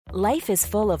Life is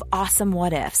full of awesome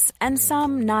what-ifs, and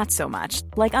some not so much,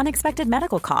 like unexpected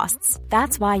medical costs.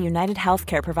 That's why United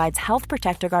Healthcare provides Health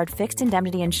Protector Guard fixed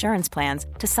indemnity insurance plans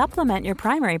to supplement your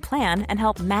primary plan and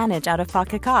help manage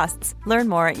out-of-pocket costs. Learn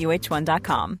more at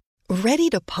uh1.com. Ready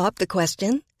to pop the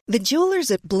question? The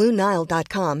jewelers at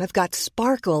BlueNile.com have got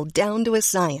sparkle down to a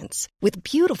science with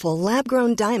beautiful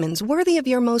lab-grown diamonds worthy of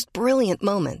your most brilliant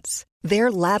moments.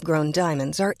 Their lab-grown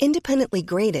diamonds are independently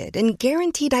graded and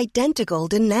guaranteed identical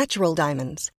to natural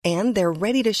diamonds, and they're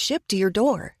ready to ship to your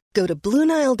door. Go to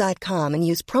BlueNile.com and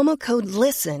use promo code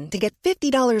LISTEN to get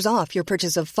 $50 off your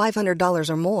purchase of $500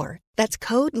 or more. That's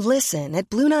code LISTEN at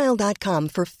BlueNile.com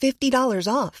for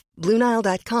 $50 off.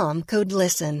 BlueNile.com, code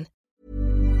LISTEN.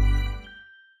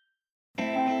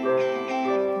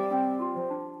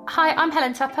 Hi, I'm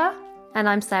Helen Tupper. And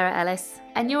I'm Sarah Ellis.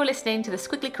 And you're listening to the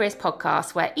Squiggly Careers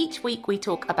podcast, where each week we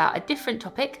talk about a different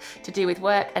topic to do with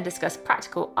work and discuss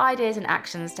practical ideas and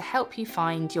actions to help you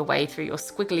find your way through your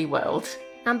squiggly world.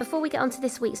 And before we get on to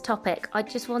this week's topic, I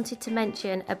just wanted to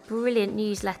mention a brilliant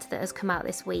newsletter that has come out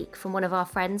this week from one of our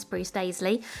friends, Bruce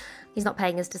Daisley. He's not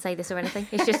paying us to say this or anything.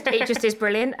 It just is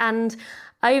brilliant. And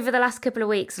over the last couple of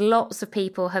weeks, lots of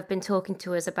people have been talking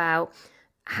to us about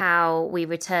how we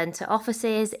return to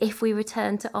offices, if we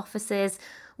return to offices,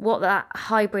 what that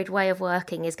hybrid way of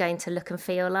working is going to look and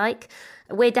feel like.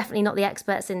 We're definitely not the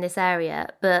experts in this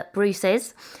area, but Bruce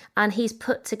is, and he's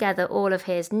put together all of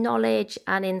his knowledge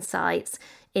and insights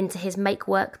into his Make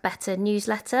Work Better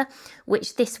newsletter,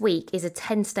 which this week is a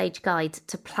 10-stage guide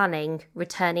to planning,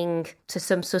 returning to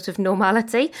some sort of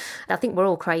normality. I think we're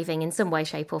all craving in some way,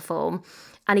 shape or form.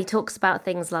 And he talks about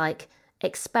things like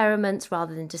experiments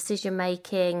rather than decision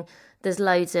making. There's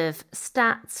loads of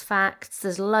stats, facts,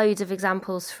 there's loads of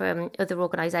examples from other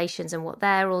organisations and what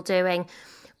they're all doing.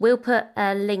 We'll put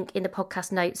a link in the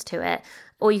podcast notes to it,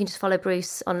 or you can just follow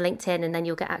Bruce on LinkedIn and then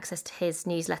you'll get access to his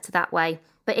newsletter that way.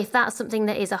 But if that's something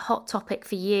that is a hot topic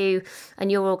for you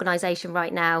and your organisation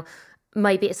right now,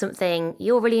 maybe it's something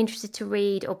you're really interested to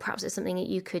read, or perhaps it's something that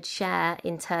you could share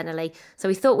internally. So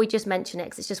we thought we'd just mention it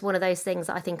because it's just one of those things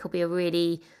that I think will be a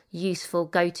really useful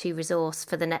go-to resource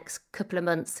for the next couple of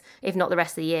months, if not the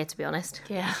rest of the year, to be honest.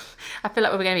 Yeah, I feel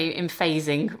like we're going to be in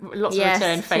phasing, lots of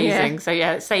return phasing. Yeah. So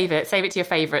yeah, save it to your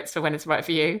favourites for when it's right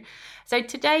for you. So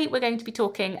today we're going to be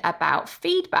talking about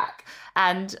feedback.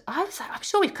 And I'm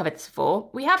sure we've covered this before.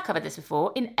 We have covered this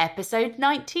before in episode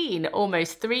 19,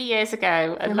 almost 3 years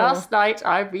ago. And last night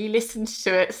I re-listened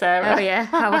to it, Sarah. Oh yeah,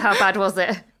 how bad was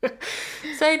it?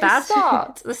 So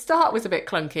the start was a bit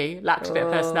clunky, lacked a bit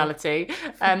of personality.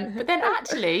 But then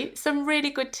actually some really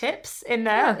good tips in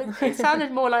there. It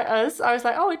sounded more like us. I was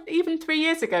like, oh, even 3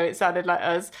 years ago it sounded like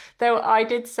us. Though I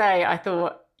did say, I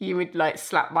thought, you would like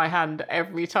slap my hand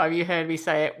every time you heard me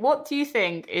say it. What do you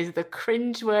think is the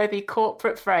cringeworthy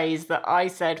corporate phrase that I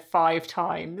said 5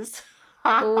 times?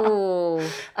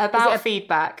 About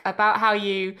feedback, about how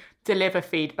you deliver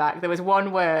feedback. There was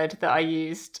one word that I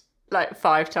used like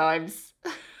 5 times.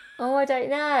 Oh, I don't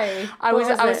know. I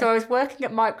was working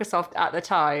at Microsoft at the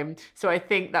time, so I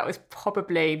think that was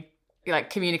probably like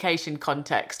communication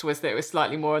context was that it was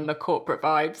slightly more on the corporate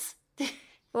vibes.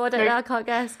 Oh, I don't know. I can't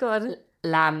guess. Go on.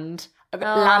 Landing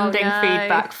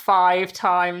feedback 5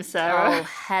 times, Sarah. Oh,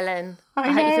 Helen.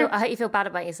 I hope you feel bad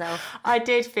about yourself. I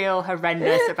did feel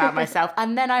horrendous about myself.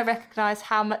 And then I recognised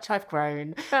how much I've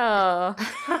grown. Oh.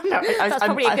 That's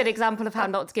probably a good example of how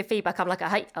not to give feedback. I'm like,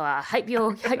 I hope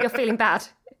you're feeling bad.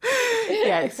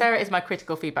 Yeah, Sarah is my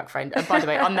critical feedback friend. And by the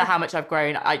way, on the how much I've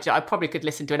grown, I probably could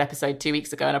listen to an episode 2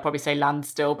 weeks ago and I'd probably say land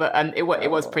still, but it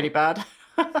was pretty bad.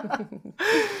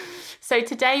 So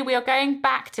today we are going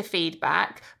back to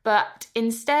feedback, but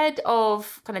instead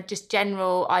of kind of just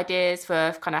general ideas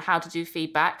for kind of how to do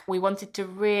feedback, we wanted to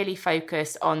really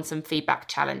focus on some feedback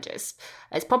challenges.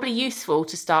 It's probably useful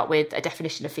to start with a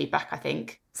definition of feedback, I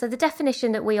think. So the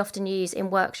definition that we often use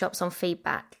in workshops on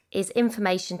feedback is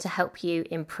information to help you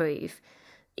improve.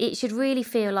 It should really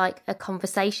feel like a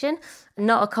conversation,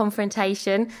 not a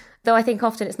confrontation, though I think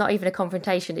often it's not even a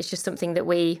confrontation, it's just something that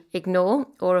we ignore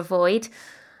or avoid.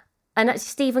 And actually,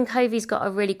 Stephen Covey's got a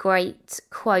really great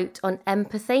quote on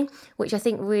empathy, which I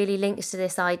think really links to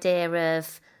this idea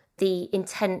of the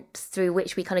intent through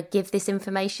which we kind of give this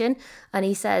information. And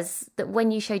he says that when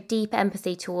you show deep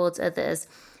empathy towards others,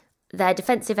 their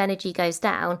defensive energy goes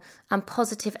down and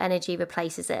positive energy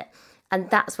replaces it. And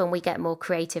that's when we get more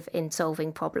creative in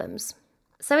solving problems.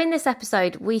 So in this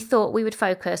episode, we thought we would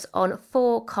focus on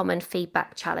 4 common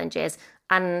feedback challenges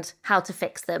and how to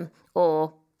fix them,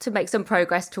 or to make some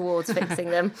progress towards fixing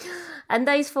them. And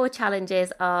those 4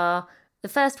 challenges are The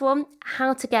first one,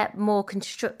 how to get more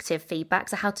constructive feedback,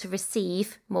 so how to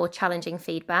receive more challenging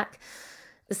feedback.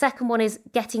 The second one is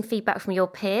getting feedback from your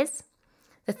peers.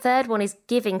 The third one is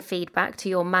giving feedback to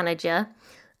your manager.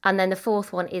 And then the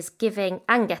fourth one is giving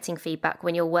and getting feedback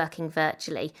when you're working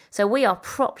virtually. So we are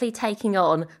properly taking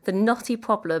on the knotty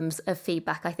problems of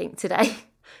feedback, I think, today.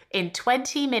 In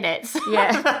 20 minutes.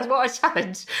 Yeah. What a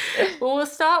challenge. Well, we'll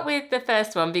start with the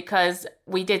first one because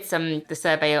we did the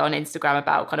survey on Instagram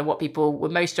about kind of what people were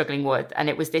most struggling with. And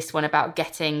it was this one about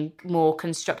getting more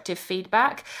constructive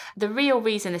feedback. The real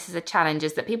reason this is a challenge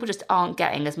is that people just aren't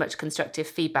getting as much constructive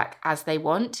feedback as they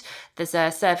want. There's a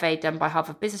survey done by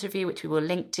Harvard Business Review, which we will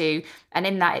link to. And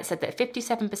in that, it said that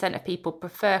 57% of people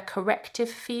prefer corrective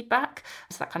feedback.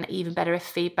 So that kind of even better if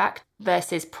feedback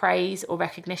versus praise or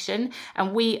recognition.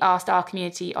 And we asked our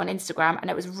community on Instagram, and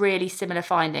it was really similar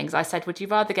findings. I said, would you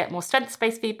rather get more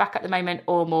strengths-based feedback at the moment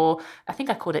or more, I think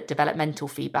I called it developmental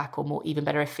feedback or more even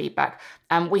better if feedback?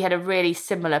 And we had a really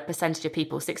similar percentage of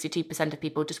people, 62% of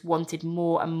people just wanted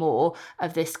more and more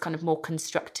of this kind of more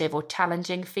constructive or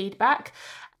challenging feedback.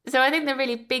 So I think the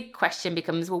really big question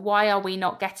becomes, well, why are we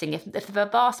not getting, if the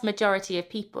vast majority of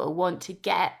people want to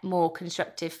get more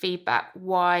constructive feedback,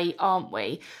 why aren't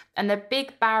we? And the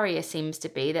big barrier seems to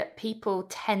be that people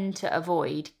tend to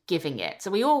avoid giving it. So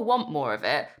we all want more of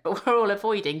it, but we're all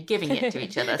avoiding giving it to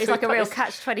each other. It's so like a real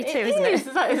catch-22, isn't it?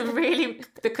 It's really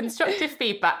the constructive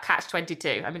feedback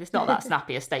catch-22. I mean, it's not that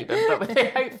snappy a statement, but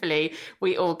hopefully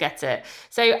we all get it.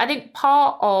 So I think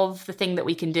part of the thing that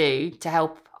we can do to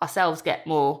help ourselves get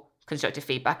more constructive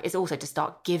feedback is also to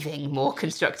start giving more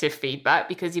constructive feedback,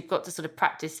 because you've got to sort of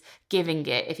practice giving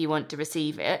it if you want to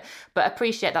receive it. But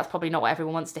appreciate that's probably not what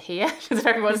everyone wants to hear, because if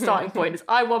everyone's starting point is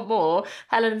I want more,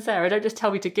 Helen and Sarah, don't just tell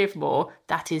me to give more.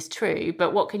 That is true,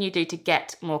 but what can you do to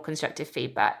get more constructive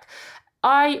feedback?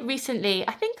 I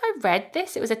think I read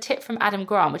this. It was a tip from Adam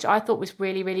Grant, which I thought was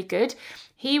really, really good.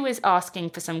 He was asking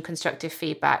for some constructive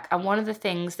feedback. And one of the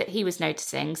things that he was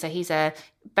noticing, so he's a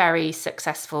very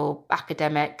successful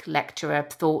academic lecturer,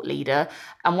 thought leader.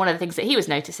 And one of the things that he was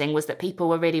noticing was that people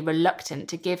were really reluctant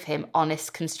to give him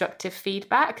honest, constructive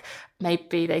feedback.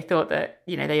 Maybe they thought that,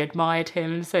 they admired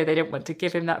him, so they didn't want to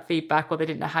give him that feedback, or they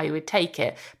didn't know how he would take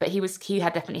it. But he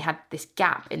had definitely had this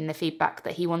gap in the feedback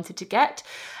that he wanted to get.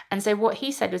 And so what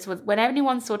he said was when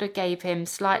anyone sort of gave him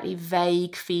slightly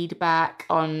vague feedback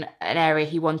on an area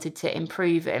he wanted to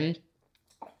improve in,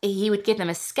 he would give them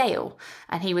a scale,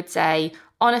 and he would say,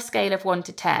 on a scale of 1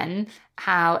 to 10,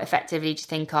 how effectively do you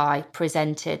think I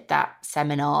presented that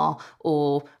seminar,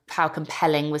 or how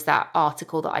compelling was that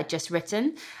article that I'd just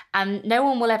written? And no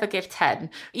one will ever give 10.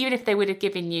 Even if they would have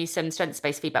given you some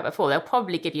strengths-based feedback before, they'll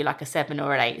probably give you like a 7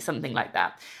 or an 8, something like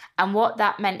that. And what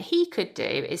that meant he could do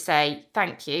is say,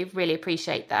 thank you, really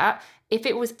appreciate that. If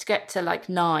it was to get to like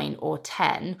 9 or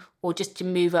 10, or just to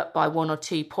move up by 1 or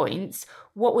 2 points,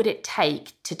 what would it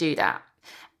take to do that?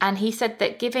 And he said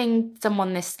that giving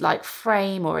someone this like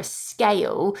frame or a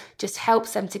scale just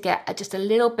helps them to get just a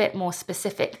little bit more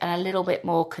specific and a little bit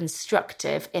more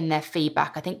constructive in their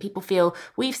feedback. I think people feel,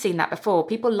 we've seen that before,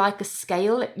 people like a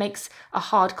scale. It makes a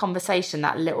hard conversation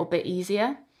that little bit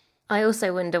easier. I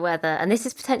also wonder whether, and this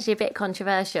is potentially a bit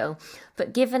controversial,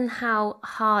 but given how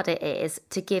hard it is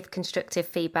to give constructive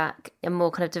feedback and more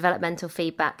kind of developmental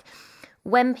feedback,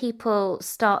 when people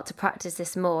start to practice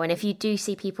this more, and if you do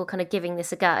see people kind of giving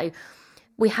this a go,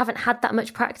 we haven't had that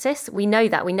much practice. We know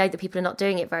that people are not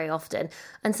doing it very often.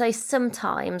 And so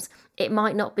sometimes it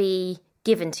might not be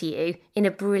given to you in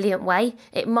a brilliant way.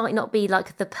 It might not be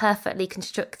like the perfectly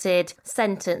constructed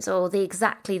sentence or the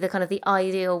kind of the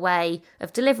ideal way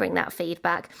of delivering that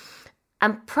feedback.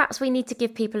 And perhaps we need to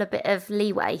give people a bit of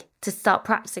leeway to start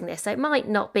practicing this. So it might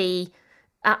not be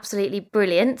absolutely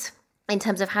brilliant in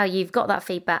terms of how you've got that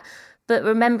feedback, but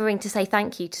remembering to say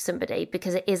thank you to somebody,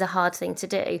 because it is a hard thing to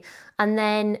do, and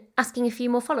then asking a few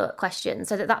more follow-up questions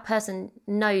so that that person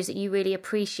knows that you really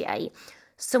appreciate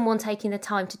someone taking the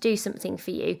time to do something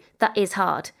for you. That is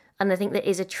hard, and I think that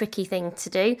is a tricky thing to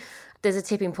do. There's a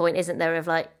tipping point, isn't there, of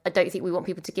like, I don't think we want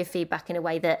people to give feedback in a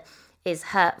way that is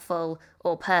hurtful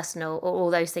or personal or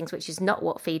all those things, which is not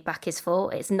what feedback is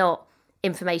for. It's not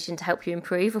information to help you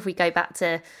improve, if we go back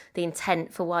to the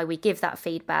intent for why we give that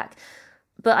feedback.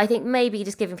 But I think maybe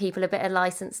just giving people a bit of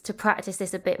license to practice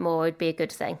this a bit more would be a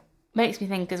good thing. Makes me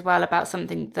think as well about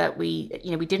something that we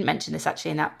didn't mention this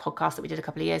actually in that podcast that we did a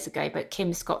couple of years ago, but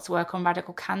Kim Scott's work on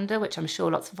radical candor, which I'm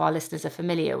sure lots of our listeners are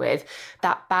familiar with,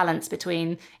 that balance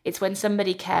between, it's when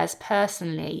somebody cares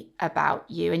personally about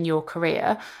you and your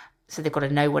career. So they've got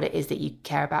to know what it is that you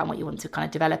care about and what you want to kind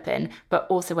of develop in. But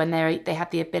also when they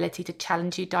have the ability to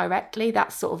challenge you directly,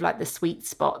 that's sort of like the sweet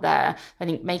spot there. I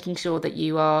think making sure that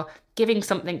you are giving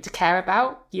something to care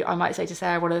about. I might say to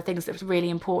Sarah, one of the things that was really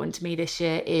important to me this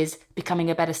year is becoming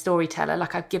a better storyteller.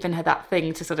 Like I've given her that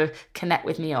thing to sort of connect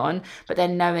with me on, but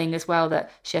then knowing as well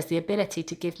that she has the ability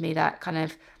to give me that kind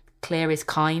of clear is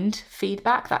kind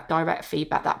feedback, that direct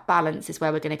feedback. That balance is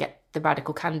where we're going to get the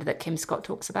radical candor that Kim Scott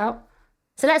talks about.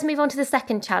 So let's move on to the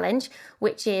second challenge,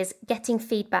 which is getting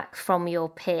feedback from your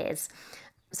peers.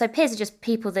 So peers are just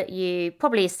people that you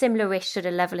probably similar-ish sort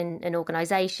of level in an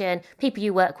organisation, people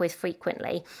you work with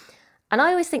frequently. And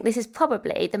I always think this is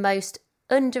probably the most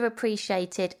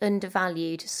underappreciated,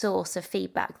 undervalued source of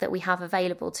feedback that we have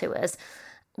available to us.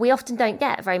 We often don't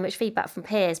get very much feedback from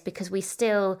peers because we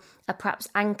still are perhaps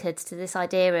anchored to this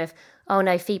idea of, oh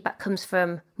no, feedback comes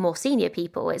from more senior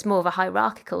people. It's more of a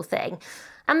hierarchical thing.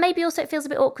 And maybe also it feels a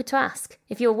bit awkward to ask.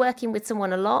 If you're working with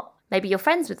someone a lot, maybe you're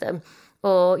friends with them,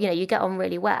 or, you get on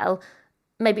really well,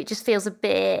 maybe it just feels a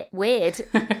bit weird.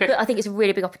 But I think it's a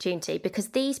really big opportunity because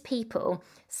these people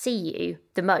see you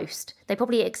the most. They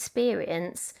probably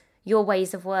experience your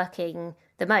ways of working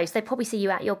the most. They probably see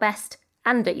you at your best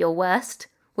and at your worst,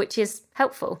 which is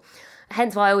helpful.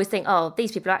 Hence why I always think,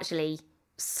 these people are actually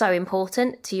so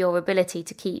important to your ability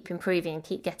to keep improving and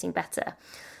keep getting better.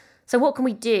 So what can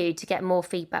we do to get more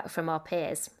feedback from our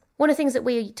peers? One of the things that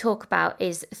we talk about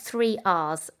is 3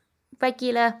 R's,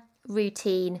 regular,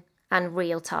 routine, and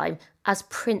real time as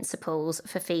principles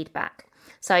for feedback.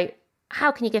 So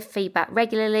how can you give feedback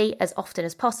regularly, as often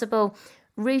as possible?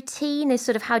 Routine is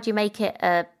sort of how do you make it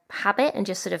a habit and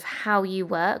just sort of how you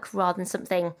work rather than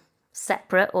something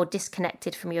separate or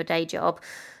disconnected from your day job.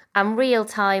 And real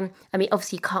time,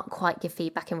 obviously you can't quite give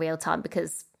feedback in real time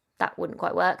because that wouldn't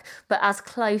quite work, but as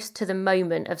close to the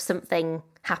moment of something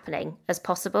happening as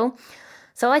possible.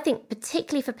 So I think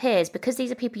particularly for peers, because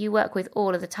these are people you work with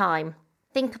all of the time,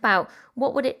 think about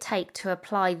what would it take to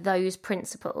apply those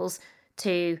principles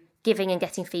to giving and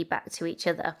getting feedback to each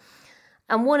other.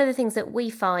 And one of the things that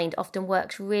we find often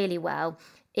works really well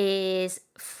is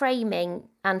framing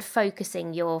and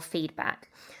focusing your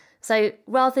feedback. So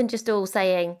rather than just all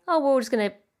saying, we're all just going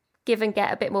to give and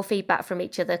get a bit more feedback from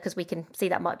each other because we can see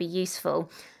that might be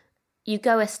useful, you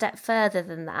go a step further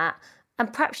than that.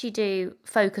 And perhaps you do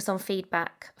focus on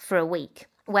feedback for a week,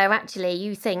 where actually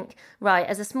you think, right,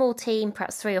 as a small team,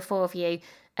 perhaps 3 or 4 of you,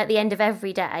 at the end of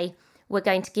every day, we're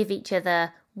going to give each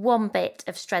other one bit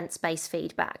of strengths-based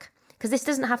feedback. Because this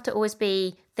doesn't have to always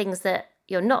be things that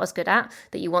you're not as good at,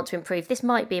 that you want to improve. This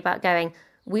might be about going,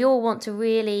 we all want to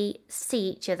really see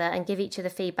each other and give each other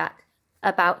feedback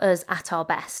about us at our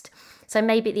best. So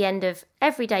maybe at the end of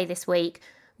every day this week,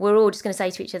 we're all just going to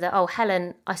say to each other,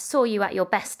 Helen, I saw you at your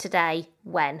best today.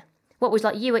 When? What was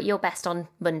like you at your best on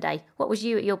Monday? What was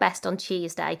you at your best on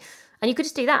Tuesday? And you could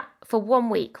just do that for 1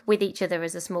 week with each other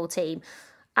as a small team.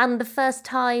 And the first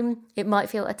time it might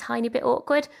feel a tiny bit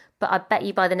awkward, but I bet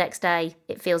you by the next day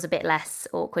it feels a bit less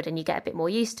awkward and you get a bit more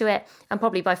used to it. And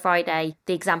probably by Friday,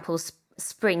 the examples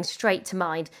spring straight to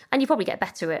mind and you probably get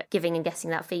better at giving and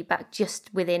getting that feedback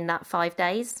just within that 5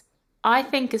 days. I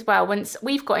think as well, once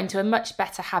we've got into a much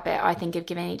better habit, I think, of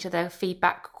giving each other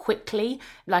feedback quickly,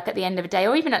 like at the end of a day,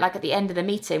 or even at the end of the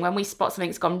meeting, when we spot something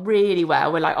that's gone really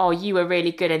well, we're like, you were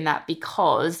really good in that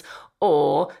because,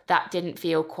 or that didn't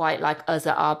feel quite like us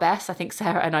at our best. I think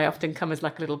Sarah and I often come as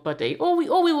like a little buddy, or we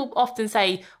will often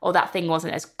say, that thing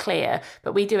wasn't as clear,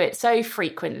 but we do it so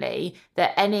frequently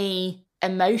that any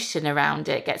emotion around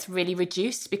it gets really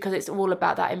reduced because it's all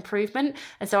about that improvement.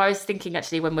 And so I was thinking,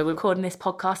 actually, when we're recording this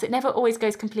podcast, it never always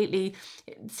goes completely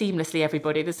seamlessly,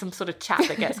 everybody. There's some sort of chat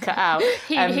that gets cut out.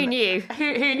 Who knew?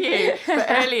 Who knew? But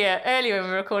earlier when we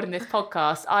were recording this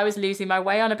podcast, I was losing my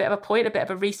way on a bit of a point, a bit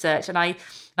of a research, and I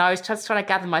was just trying to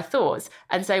gather my thoughts.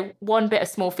 And so one bit of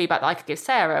small feedback that I could give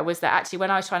Sarah was that actually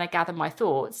when I was trying to gather my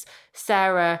thoughts,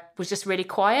 Sarah was just really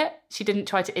quiet. She didn't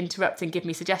try to interrupt and give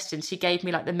me suggestions. She gave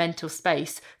me like the mental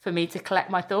space for me to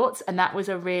collect my thoughts. And that was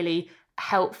a really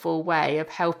helpful way of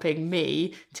helping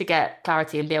me to get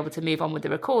clarity and be able to move on with the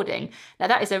recording. Now,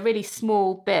 that is a really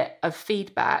small bit of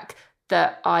feedback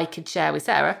that I could share with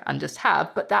Sarah and just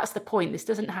have. But that's the point. This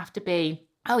doesn't have to be,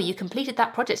 you completed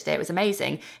that project today, it was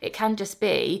amazing. It can just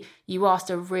be, you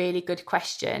asked a really good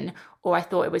question, or I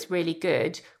thought it was really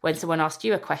good when someone asked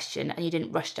you a question and you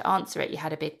didn't rush to answer it. You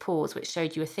had a big pause, which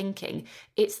showed you were thinking.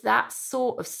 It's that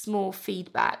sort of small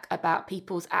feedback about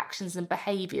people's actions and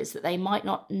behaviours that they might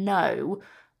not know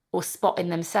or spot in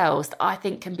themselves that I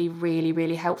think can be really,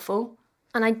 really helpful.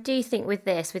 And I do think with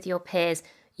this, with your peers,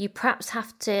 you perhaps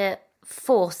have to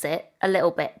force it a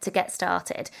little bit to get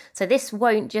started. So this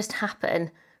won't just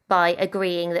happen by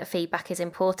agreeing that feedback is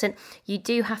important. You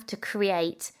do have to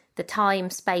create the time,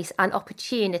 space and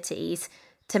opportunities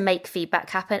to make feedback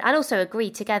happen, and also agree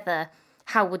together,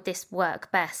 how would this work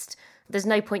best? There's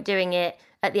no point doing it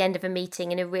at the end of a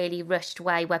meeting in a really rushed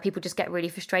way where people just get really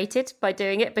frustrated by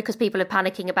doing it because people are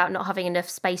panicking about not having enough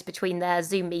space between their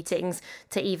Zoom meetings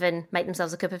to even make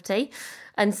themselves a cup of tea.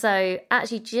 And so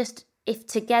actually, just if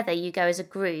together you go as a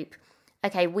group,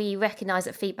 okay, we recognise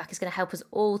that feedback is going to help us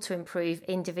all to improve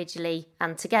individually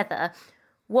and together.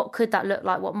 What could that look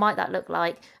like? What might that look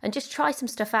like? And just try some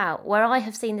stuff out. Where I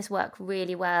have seen this work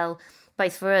really well,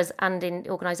 both for us and in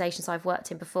organisations I've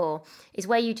worked in before, is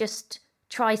where you just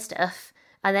try stuff.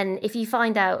 And then if you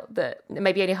find out that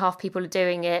maybe only half people are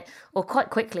doing it, or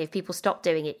quite quickly, if people stop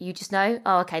doing it, you just know,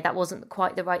 oh, okay, that wasn't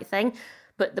quite the right thing.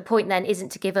 But the point then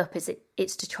isn't to give up,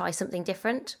 it's to try something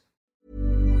different.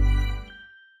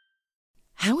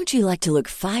 How would you like to look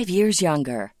 5 years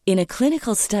younger? In a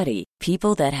clinical study,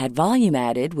 people that had volume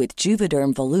added with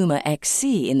Juvederm Voluma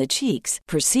XC in the cheeks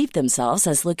perceived themselves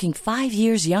as looking 5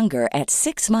 years younger at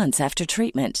 6 months after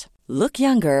treatment. Look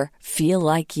younger, feel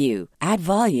like you. Add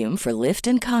volume for lift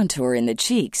and contour in the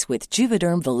cheeks with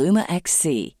Juvederm Voluma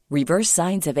XC. Reverse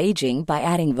signs of aging by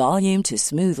adding volume to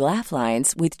smooth laugh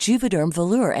lines with Juvederm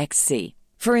Volure XC.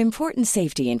 For important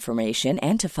safety information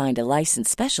and to find a licensed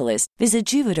specialist, visit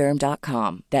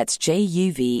Juvederm.com. That's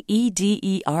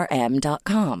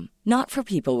JUVEDERM.com. Not for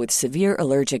people with severe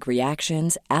allergic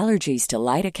reactions, allergies to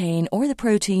lidocaine, or the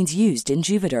proteins used in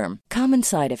Juvederm. Common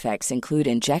side effects include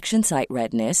injection site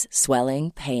redness,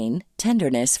 swelling, pain,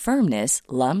 tenderness, firmness,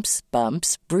 lumps,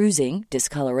 bumps, bruising,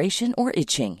 discoloration, or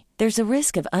itching. There's a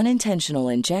risk of unintentional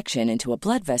injection into a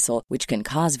blood vessel, which can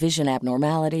cause vision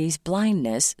abnormalities,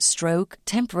 blindness, stroke,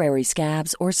 temporary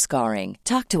scabs, or scarring.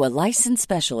 Talk to a licensed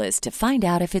specialist to find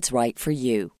out if it's right for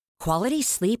you. Quality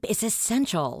sleep is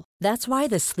essential. That's why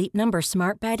the Sleep Number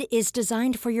Smart Bed is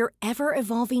designed for your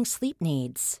ever-evolving sleep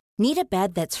needs. Need a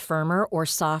bed that's firmer or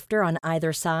softer on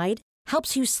either side?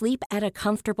 Helps you sleep at a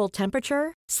comfortable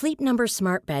temperature? Sleep Number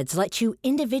Smart Beds let you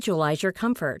individualize your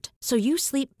comfort, so you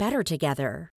sleep better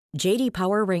together. J.D.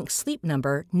 Power ranks Sleep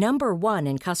Number number 1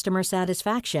 in customer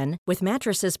satisfaction with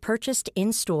mattresses purchased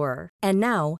in-store. And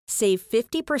now, save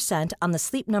 50% on the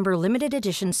Sleep Number Limited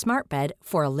Edition Smart Bed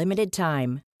for a limited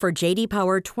time. For J.D.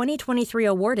 Power 2023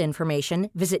 award information,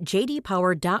 visit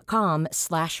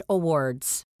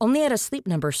jdpower.com/awards. Only at a Sleep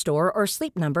Number store or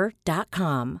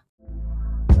sleepnumber.com.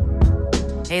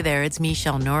 Hey there, it's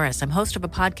Michelle Norris. I'm host of a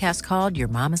podcast called Your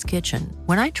Mama's Kitchen.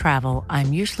 When I travel,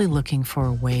 I'm usually looking for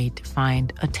a way to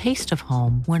find a taste of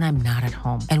home when I'm not at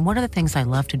home. And one of the things I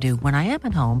love to do when I am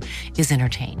at home is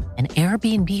entertain. And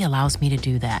Airbnb allows me to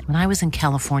do that. When I was in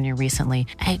California recently,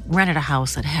 I rented a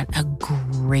house that had a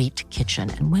great kitchen.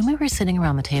 And when we were sitting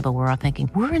around the table, we're all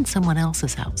thinking, we're in someone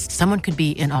else's house. Someone could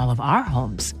be in all of our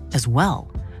homes as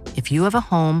well. If you have a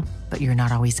home, but you're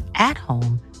not always at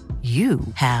home, you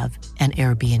have an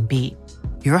Airbnb.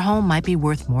 Your home might be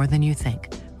worth more than you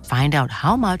think. Find out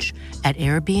how much at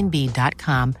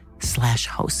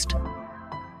airbnb.com/host.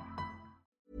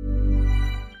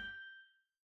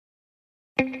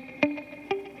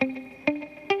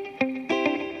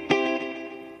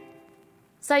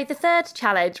 So the third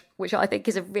challenge, which I think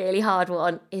is a really hard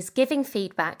one, is giving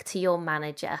feedback to your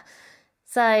manager.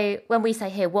 So when we say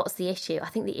here, what's the issue? I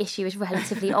think the issue is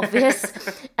relatively obvious.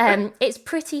 It's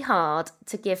pretty hard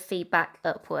to give feedback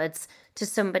upwards to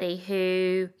somebody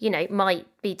who, might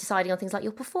be deciding on things like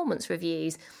your performance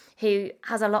reviews, who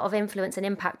has a lot of influence and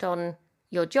impact on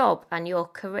your job and your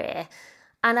career.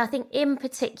 And I think in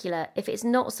particular, if it's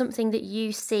not something that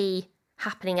you see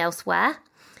happening elsewhere,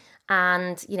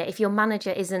 and, if your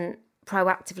manager isn't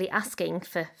proactively asking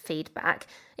for feedback,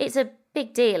 it's a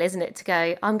big deal, isn't it, to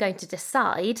go, I'm going to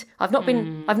decide, I've not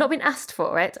been asked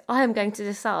for it, I am going to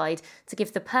decide to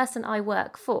give the person I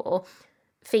work for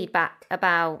feedback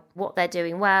about what they're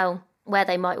doing well, where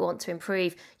they might want to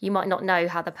improve. You might not know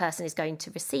how the person is going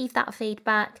to receive that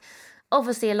feedback.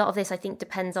 Obviously, a lot of this, I think,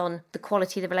 depends on the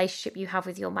quality of the relationship you have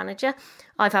with your manager.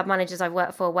 I've had managers I've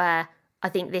worked for where I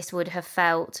think this would have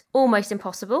felt almost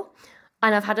impossible.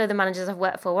 And I've had other managers I've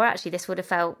worked for where actually this would have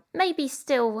felt maybe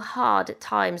still hard at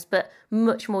times, but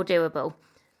much more doable.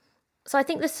 So I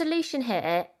think the solution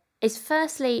here is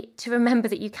firstly to remember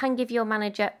that you can give your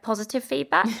manager positive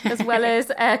feedback as well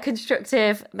as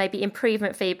constructive, maybe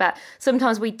improvement feedback.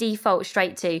 Sometimes we default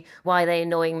straight to, why are they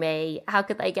annoying me? How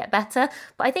could they get better?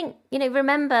 But I think,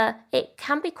 remember, it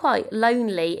can be quite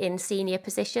lonely in senior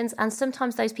positions, and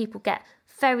sometimes those people get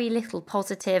very little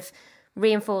positive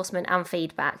reinforcement and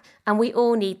feedback. And we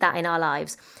all need that in our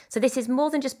lives. So this is more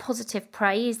than just positive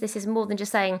praise. This is more than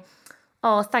just saying,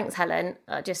 oh, thanks, Helen.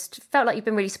 I just felt like you've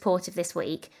been really supportive this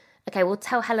week. Okay, well,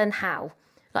 tell Helen how.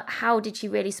 Like, how did she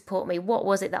really support me? What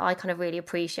was it that I kind of really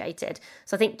appreciated?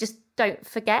 So I think just don't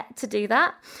forget to do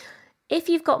that. If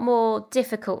you've got more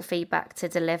difficult feedback to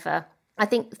deliver, I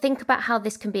think about how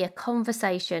this can be a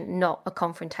conversation, not a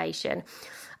confrontation.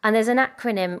 And there's an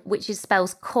acronym which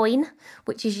spells COIN,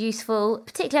 which is useful,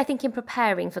 particularly I think in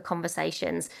preparing for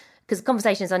conversations, because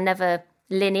conversations are never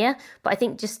linear. But I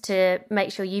think just to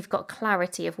make sure you've got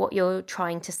clarity of what you're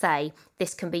trying to say,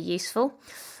 this can be useful.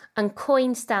 And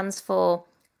COIN stands for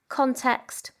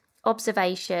context,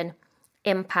 observation,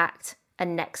 impact,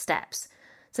 and next steps.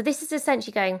 So this is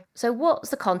essentially going, so what's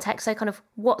the context? So kind of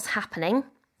what's happening?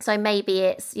 So maybe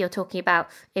it's you're talking about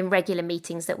in regular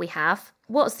meetings that we have.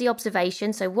 What's the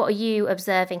observation? So what are you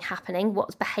observing happening?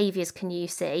 What behaviours can you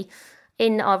see?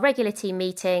 In our regular team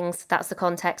meetings, that's the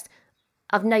context.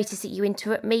 I've noticed that you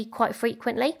interrupt me quite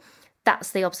frequently.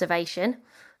 That's the observation.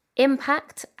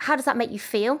 Impact, how does that make you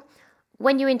feel?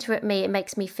 When you interrupt me, it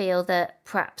makes me feel that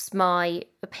perhaps my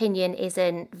opinion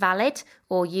isn't valid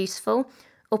or useful,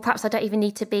 or perhaps I don't even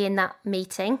need to be in that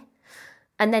meeting.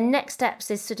 And then next steps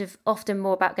is sort of often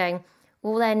more about going,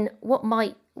 well, then what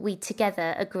might we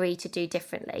together agree to do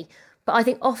differently? But I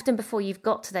think often before you've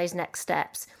got to those next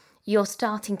steps, you're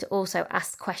starting to also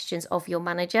ask questions of your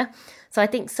manager. So I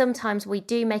think sometimes we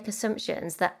do make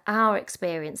assumptions that our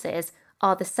experiences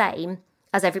are the same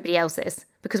as everybody else's,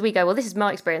 because we go, well, this is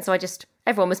my experience, so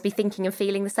everyone must be thinking and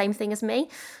feeling the same thing as me.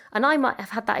 And I might have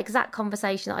had that exact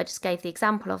conversation that I just gave the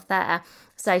example of there.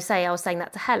 So say I was saying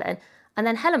that to Helen, and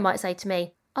then Helen might say to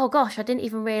me, oh gosh, I didn't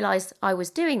even realise I was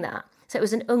doing that. So it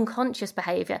was an unconscious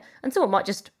behaviour. And someone might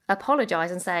just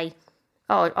apologise and say,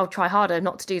 oh, I'll try harder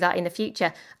not to do that in the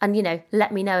future. And,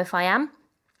 let me know if I am.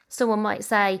 Someone might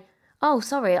say, oh,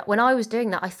 sorry, when I was doing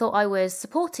that, I thought I was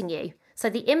supporting you. So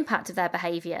the impact of their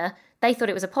behaviour, they thought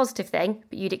it was a positive thing,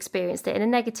 but you'd experienced it in a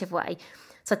negative way.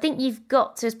 So I think you've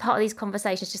got to, as part of these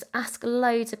conversations, just ask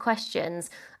loads of questions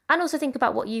and also think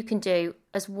about what you can do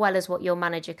as well as what your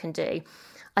manager can do.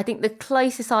 I think the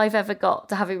closest I've ever got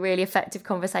to having really effective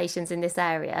conversations in this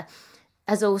area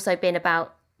has also been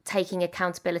about taking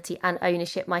accountability and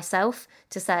ownership myself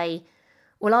to say,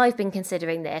 well, I've been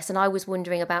considering this and I was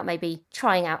wondering about maybe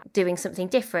trying out doing something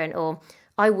different, or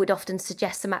I would often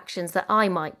suggest some actions that I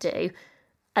might do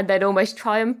and then almost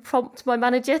try and prompt my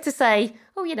manager to say,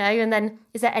 oh, and then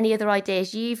is there any other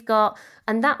ideas you've got?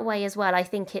 And that way as well, I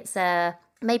think it's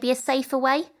maybe a safer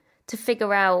way to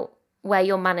figure out where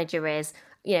your manager is,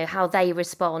 how they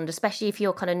respond, especially if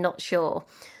you're kind of not sure.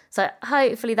 So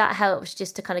hopefully that helps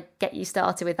just to kind of get you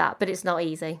started with that, but it's not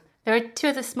easy. There are two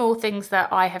other small things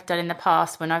that I have done in the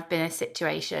past when I've been in a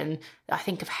situation that I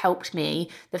think have helped me.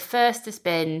 The first has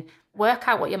been work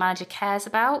out what your manager cares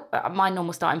about. My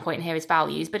normal starting point here is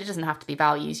values, but it doesn't have to be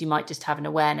values. You might just have an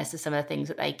awareness of some of the things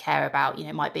that they care about.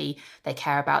 It might be they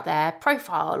care about their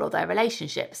profile or their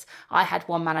relationships. I had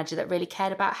one manager that really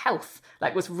cared about health,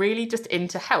 was really just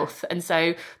into health. And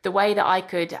so the way that I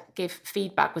could give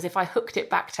feedback was if I hooked it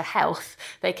back to health,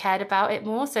 they cared about it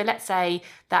more. So let's say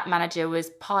that manager was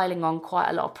piling on quite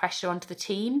a lot of pressure onto the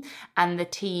team and the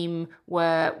team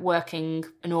were working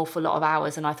an awful lot of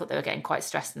hours and I thought they were getting quite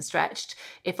stressed and stretched.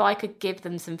 If I could give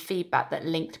them some feedback that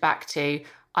linked back to,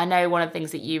 I know one of the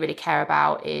things that you really care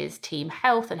about is team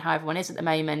health and how everyone is at the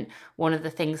moment. One of the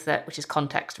things which is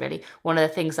context really, one of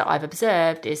the things that I've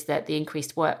observed is that the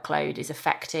increased workload is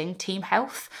affecting team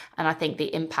health. And I think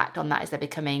the impact on that is they're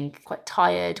becoming quite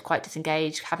tired, quite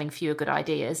disengaged, having fewer good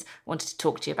ideas. I wanted to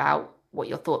talk to you about what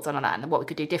your thoughts are on that and what we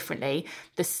could do differently.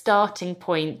 The starting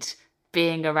point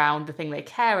being around the thing they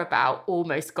care about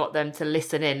almost got them to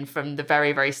listen in from the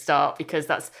very, very start, because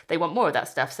they want more of that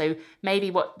stuff. So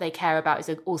maybe what they care about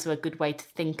is also a good way to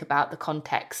think about the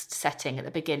context setting at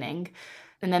the beginning.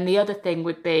 And then the other thing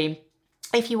would be,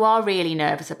 if you are really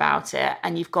nervous about it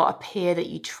and you've got a peer that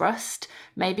you trust,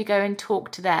 maybe go and talk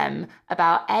to them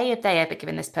about, have they ever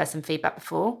given this person feedback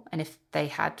before? And if they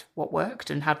had, what worked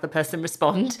and how did the person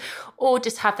respond? Or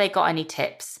just have they got any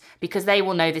tips? Because they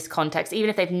will know this context. Even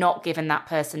if they've not given that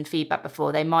person feedback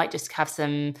before, they might just have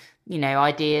some,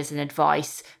 ideas and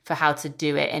advice for how to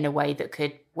do it in a way that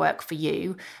could work for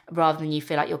you, rather than you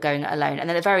feel like you're going it alone.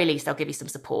 And at the very least, they'll give you some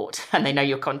support and they know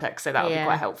your context, so that will be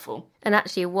quite helpful. And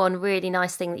actually, one really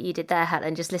nice thing that you did there,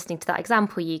 Helen, just listening to that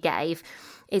example you gave,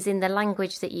 is in the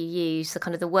language that you use, the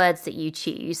kind of the words that you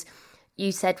choose,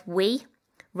 you said we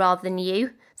rather than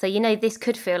you. So, this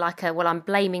could feel like I'm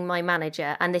blaming my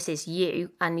manager and this is you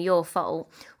and your fault.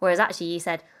 Whereas actually you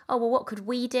said, oh, well, what could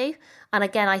we do? And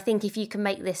again, I think if you can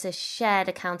make this a shared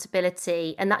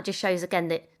accountability, and that just shows again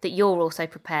that you're also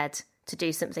prepared to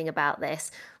do something about this,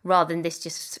 rather than this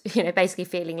just, basically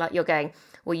feeling like you're going,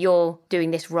 well, you're doing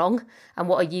this wrong, and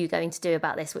what are you going to do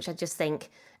about this? Which I just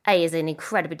think, A, is an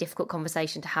incredibly difficult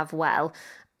conversation to have well,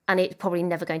 and it's probably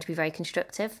never going to be very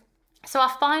constructive. So our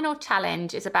final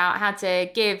challenge is about how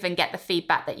to give and get the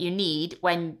feedback that you need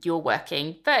when you're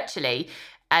working virtually.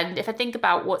 And if I think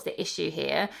about what's the issue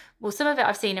here, well, some of it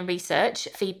I've seen in research,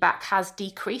 feedback has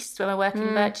decreased when we're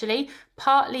working virtually,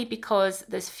 partly because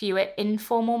there's fewer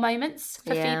informal moments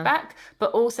for feedback,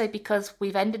 but also because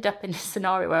we've ended up in this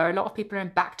scenario where a lot of people are in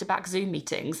back-to-back Zoom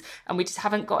meetings and we just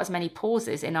haven't got as many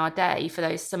pauses in our day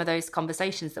for some of those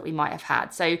conversations that we might have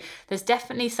had. So there's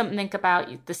definitely something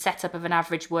about the setup of an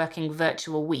average working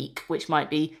virtual week, which might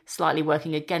be slightly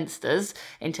working against us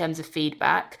in terms of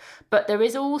feedback. But there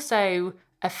is also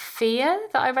a fear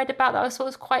that I read about that I thought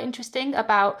was quite interesting,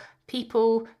 about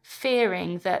people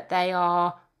fearing that they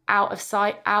are out of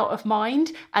sight, out of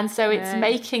mind. And so it's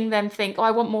making them think, oh,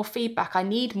 I want more feedback. I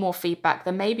need more feedback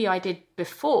than maybe I did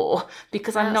before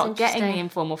because I'm not getting the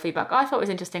informal feedback. I thought it was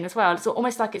interesting as well. It's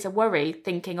almost like it's a worry,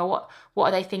 thinking, oh, what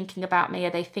are they thinking about me?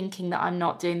 Are they thinking that I'm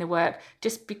not doing the work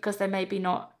just because they're maybe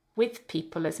not with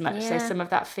people as much? So some of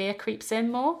that fear creeps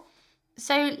in more.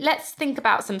 So let's think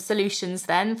about some solutions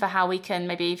then for how we can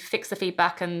maybe fix the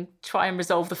feedback and try and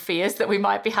resolve the fears that we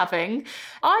might be having.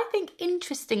 I think,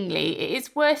 interestingly, it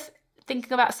is worth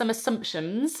thinking about some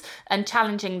assumptions and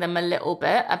challenging them a little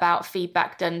bit about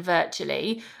feedback done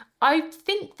virtually. I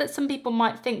think that some people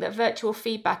might think that virtual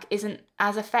feedback isn't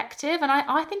as effective. And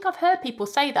I think I've heard people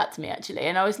say that to me, actually.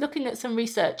 And I was looking at some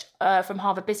research from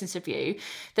Harvard Business Review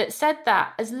that said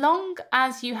that as long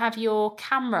as you have your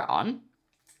camera on,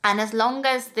 and as long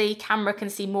as the camera can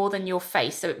see more than your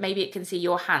face, so maybe it can see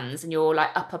your hands and your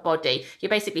upper body, you're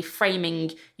basically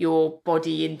framing your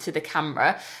body into the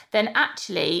camera, then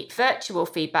actually virtual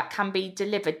feedback can be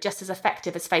delivered just as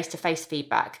effective as face-to-face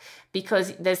feedback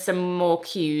because there's some more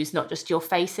cues, not just your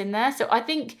face in there. So I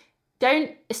think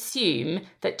don't assume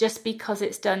that just because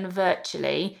it's done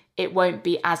virtually, it won't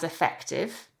be as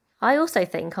effective. I also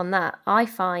think on that, I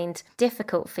find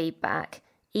difficult feedback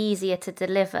easier to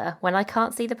deliver when I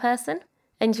can't see the person.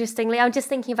 Interestingly, I'm just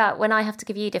thinking about when I have to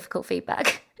give you difficult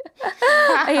feedback.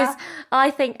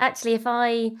 I think actually if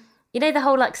I, the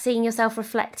whole seeing yourself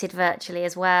reflected virtually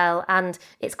as well, and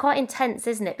it's quite intense,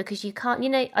 isn't it? Because you can't,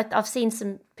 I've seen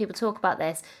some people talk about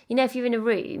this. If you're in a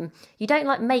room, you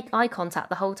don't make eye contact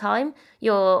the whole time.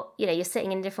 You're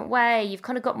sitting in a different way. You've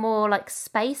kind of got more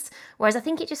space. Whereas I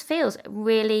think it just feels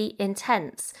really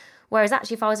intense. Whereas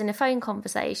actually, if I was in a phone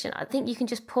conversation, I think you can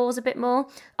just pause a bit more.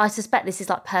 I suspect this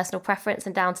is personal preference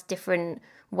and down to different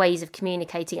ways of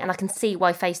communicating. And I can see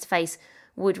why face-to-face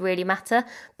would really matter.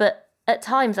 But at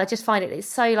times, I just find it's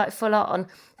so full on.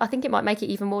 I think it might make it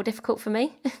even more difficult for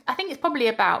me. I think it's probably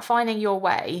about finding your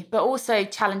way, but also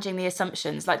challenging the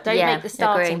assumptions. Don't make the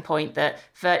starting point that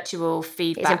virtual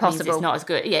feedback means it's not as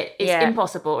good. It's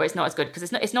impossible or it's not as good,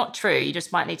 because it's not true. You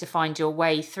just might need to find your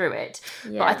way through it.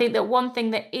 Yeah. But I think that one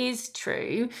thing that is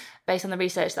true, based on the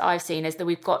research that I've seen, is that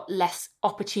we've got less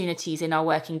opportunities in our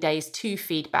working days to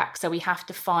feedback. So we have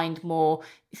to find more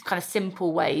kind of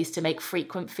simple ways to make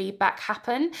frequent feedback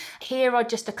happen. Here are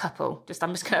just a couple.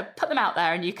 I'm just going to put them out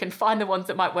there and you can find the ones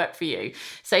that might work for you.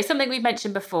 So something we've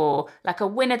mentioned before, a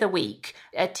win of the week,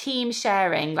 a team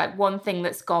sharing one thing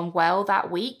that's gone well that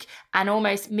week, and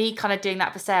almost me kind of doing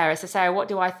that for Sarah. So Sarah, what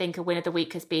do I think a win of the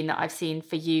week has been that I've seen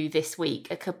for you this week?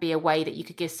 It could be a way that you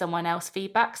could give someone else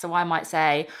feedback. So I might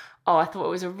say, oh, I thought it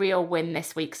was a real win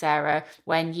this week, Sarah,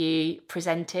 when you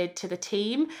presented to the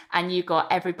team and you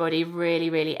got everybody really,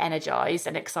 really energized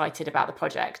and excited about the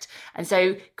project. And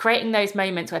so creating those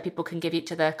moments where people can give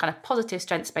each other kind of positive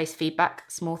strengths-based feedback,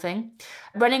 small thing.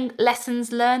 Running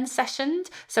lessons learned sessions.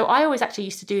 So I always actually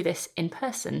used to do this in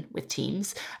person with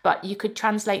teams, but you could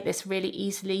translate this really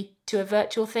easily to a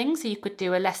virtual thing. So you could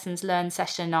do a lessons learned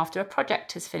session after a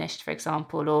project has finished, for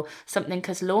example, or something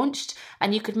has launched,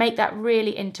 and you could make that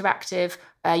really interactive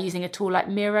using a tool like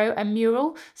Miro and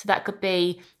Mural. So that could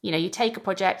be, you take a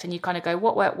project and you kind of go,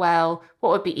 what worked well,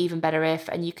 what would be even better if,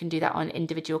 and you can do that on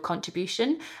individual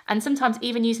contribution. And sometimes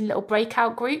even using little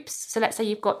breakout groups. So let's say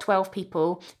you've got 12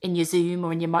 people in your Zoom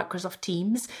or in your Microsoft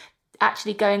Teams.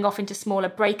 Actually going off into smaller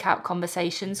breakout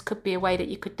conversations could be a way that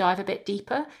you could dive a bit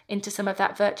deeper into some of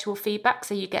that virtual feedback,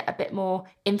 so you get a bit more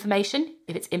information.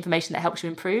 If it's information that helps you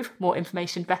improve, more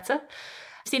information better.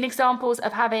 I've seen examples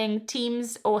of having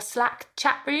Teams or Slack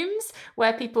chat rooms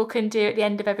where people can do at the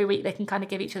end of every week, they can kind of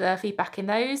give each other feedback in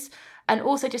those. And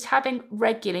also just having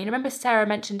regularly, remember Sarah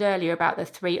mentioned earlier about the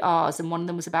 3 R's and one of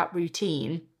them was about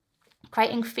routine.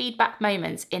 Creating feedback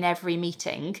moments in every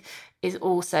meeting is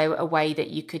also a way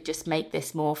that you could just make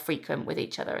this more frequent with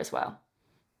each other as well.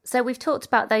 So we've talked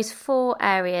about those 4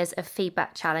 areas of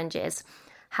feedback challenges: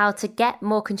 how to get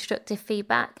more constructive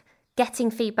feedback,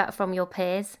 getting feedback from your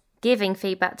peers, giving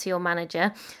feedback to your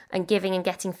manager, and giving and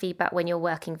getting feedback when you're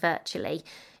working virtually.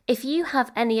 If you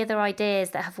have any other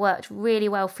ideas that have worked really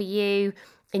well for you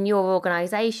in your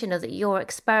organisation or that you're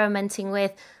experimenting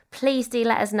with, please do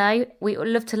let us know. We would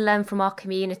love to learn from our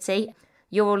community.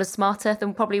 You're all as smarter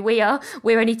than probably we are.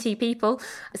 We're only 2 people.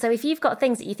 So if you've got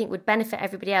things that you think would benefit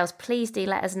everybody else, please do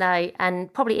let us know.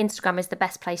 And probably Instagram is the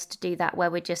best place to do that, where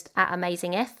we're just at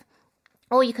AmazingIf.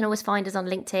 Or you can always find us on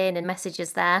LinkedIn and message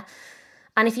us there.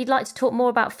 And if you'd like to talk more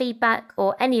about feedback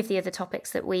or any of the other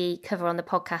topics that we cover on the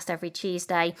podcast every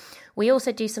Tuesday, we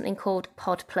also do something called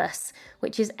Pod Plus,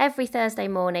 which is every Thursday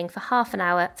morning for half an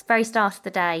hour at the very start of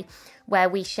the day, where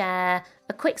we share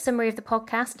a quick summary of the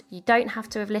podcast. You don't have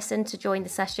to have listened to join the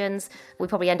sessions. We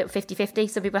probably end up 50-50.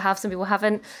 Some people have, some people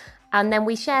haven't. And then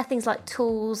we share things like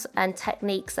tools and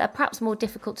techniques that are perhaps more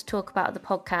difficult to talk about at the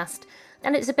podcast.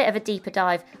 And it's a bit of a deeper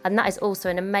dive. And that is also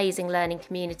an amazing learning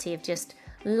community of just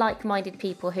like-minded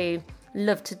people who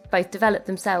love to both develop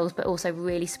themselves but also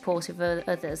really supportive of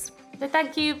others. So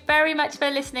thank you very much for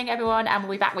listening, everyone, and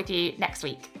we'll be back with you next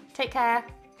week. Take care.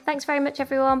 Thanks very much,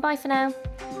 everyone. Bye for now.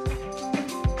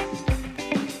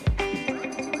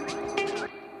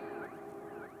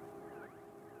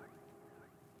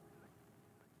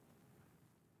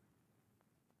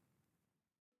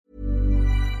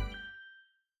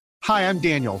 Hi, I'm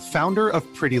Daniel, founder of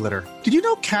Pretty Litter. Did you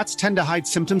know cats tend to hide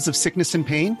symptoms of sickness and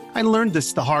pain? I learned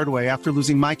this the hard way after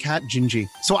losing my cat, Gingy.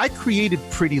 So I created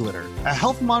Pretty Litter, a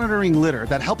health monitoring litter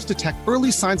that helps detect early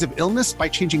signs of illness by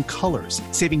changing colors,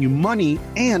 saving you money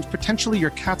and potentially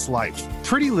your cat's life.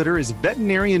 Pretty Litter is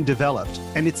veterinarian developed,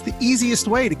 and it's the easiest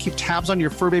way to keep tabs on your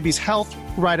fur baby's health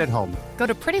right at home. Go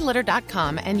to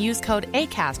prettylitter.com and use code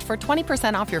ACAST for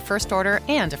 20% off your first order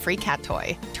and a free cat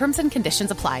toy. Terms and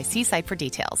conditions apply. See site for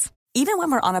details. Even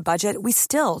when we're on a budget, we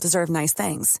still deserve nice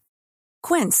things.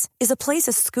 Quince is a place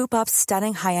to scoop up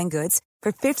stunning high-end goods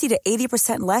for 50 to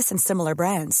 80% less than similar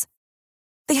brands.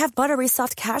 They have buttery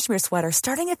soft cashmere sweaters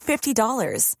starting at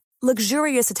 $50,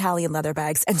 luxurious Italian leather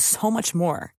bags, and so much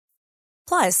more.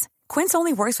 Plus, Quince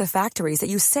only works with factories that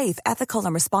use safe, ethical,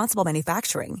 and responsible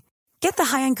manufacturing. Get the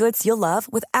high-end goods you'll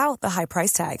love without the high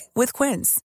price tag with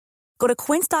Quince. Go to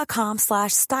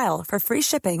quince.com/style for free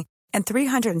shipping and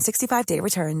 365-day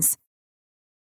returns.